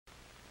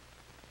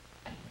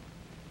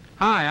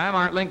Hi, I'm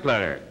Art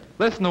Linkletter.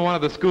 Listen to one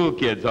of the school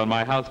kids on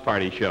my house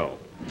party show.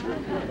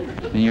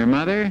 And your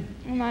mother?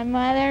 My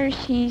mother,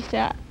 she's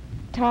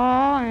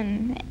tall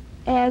and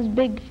has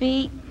big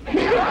feet.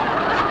 You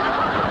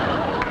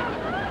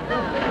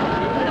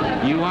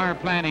are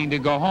planning to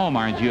go home,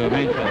 aren't you,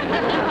 eventually?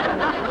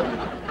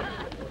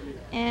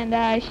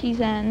 And she's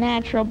a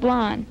natural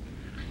blonde.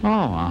 Oh,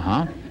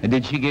 uh-huh.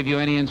 Did she give you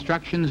any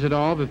instructions at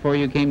all before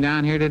you came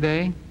down here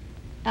today?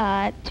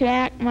 To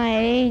act my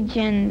age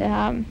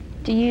and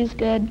to use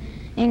good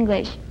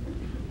English.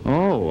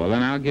 Oh, well,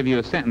 then I'll give you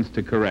a sentence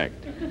to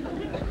correct.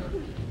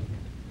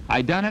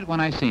 I done it when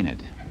I seen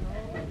it.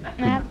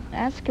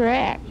 That's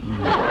correct.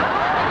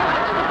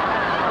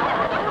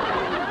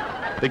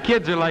 The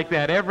kids are like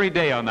that every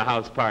day on the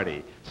house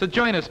party. So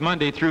join us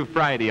Monday through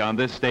Friday on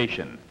this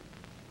station.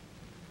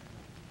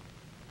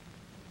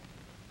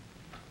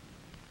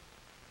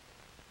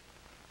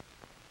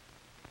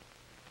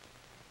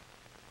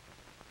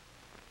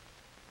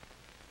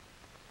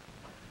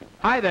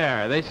 Hi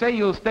there. They say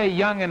you'll stay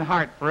young in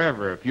heart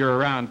forever if you're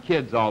around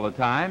kids all the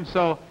time.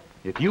 So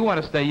if you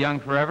want to stay young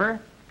forever,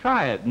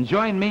 try it and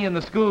join me and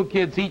the school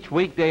kids each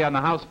weekday on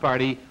the house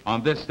party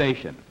on this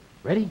station.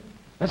 Ready?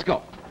 Let's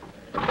go.